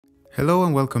Hello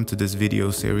and welcome to this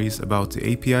video series about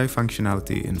the API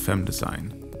functionality in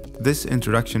FEM-Design. This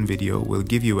introduction video will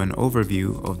give you an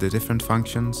overview of the different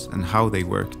functions and how they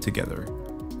work together.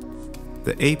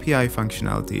 The API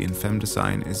functionality in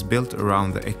FEM-Design is built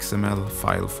around the XML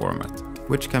file format,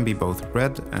 which can be both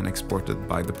read and exported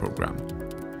by the program.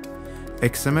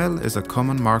 XML is a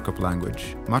common markup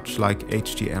language, much like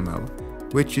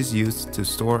HTML, which is used to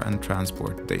store and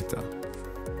transport data.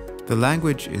 The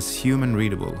language is human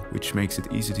readable, which makes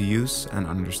it easy to use and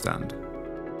understand.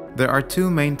 There are two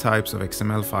main types of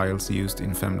XML files used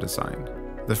in FEM-Design.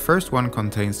 The first one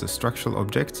contains the structural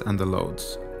objects and the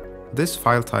loads. This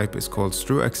file type is called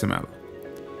stru.xml.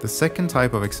 The second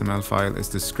type of XML file is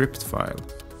the script file.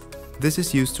 This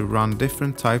is used to run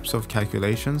different types of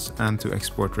calculations and to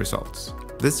export results.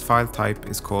 This file type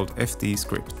is called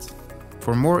fd-script.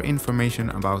 For more information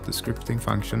about the scripting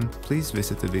function, please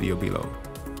visit the video below.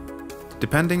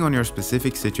 Depending on your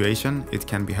specific situation, it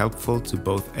can be helpful to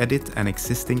both edit an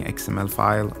existing XML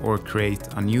file or create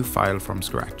a new file from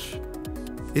scratch.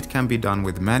 It can be done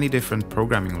with many different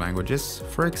programming languages,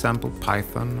 for example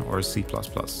Python or C++.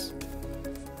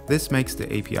 This makes the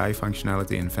API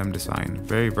functionality in FEM-Design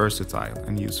very versatile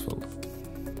and useful.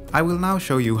 I will now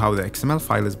show you how the XML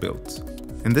file is built.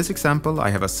 In this example,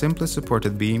 I have a simply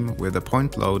supported beam with a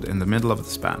point load in the middle of the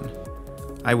span.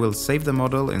 I will save the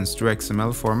model in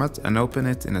stru.xml format and open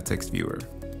it in a text viewer.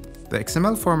 The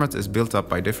XML format is built up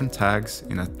by different tags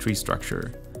in a tree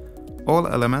structure. All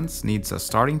elements needs a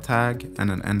starting tag and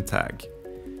an end tag.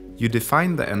 You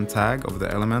define the end tag of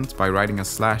the element by writing a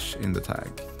slash in the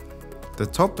tag. The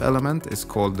top element is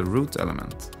called the root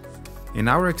element. In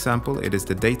our example, it is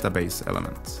the database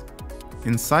element.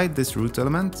 Inside this root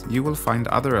element, you will find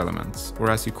other elements,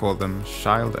 or as you call them,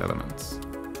 child elements.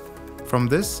 From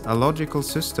this, a logical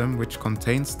system which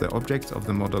contains the object of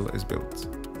the model is built.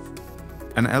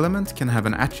 An element can have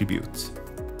an attribute.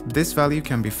 This value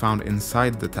can be found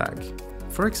inside the tag.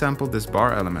 For example, this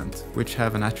bar element, which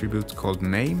have an attribute called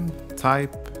name,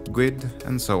 type, GUID,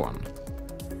 and so on.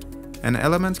 An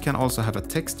element can also have a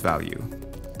text value.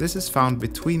 This is found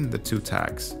between the two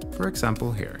tags, for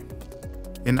example here.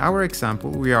 In our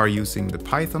example, we are using the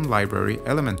Python library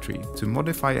elementary to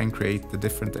modify and create the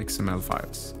different XML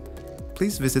files.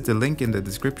 Please visit the link in the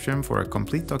description for a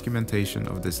complete documentation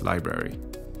of this library.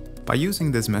 By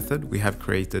using this method, we have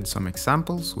created some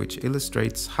examples which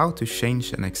illustrates how to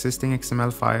change an existing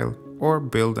XML file or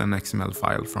build an XML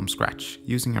file from scratch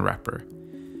using a wrapper.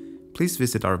 Please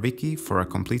visit our wiki for a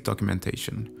complete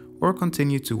documentation, or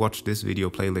continue to watch this video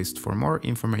playlist for more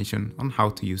information on how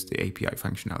to use the API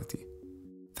functionality.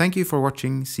 Thank you for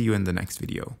watching, see you in the next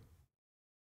video.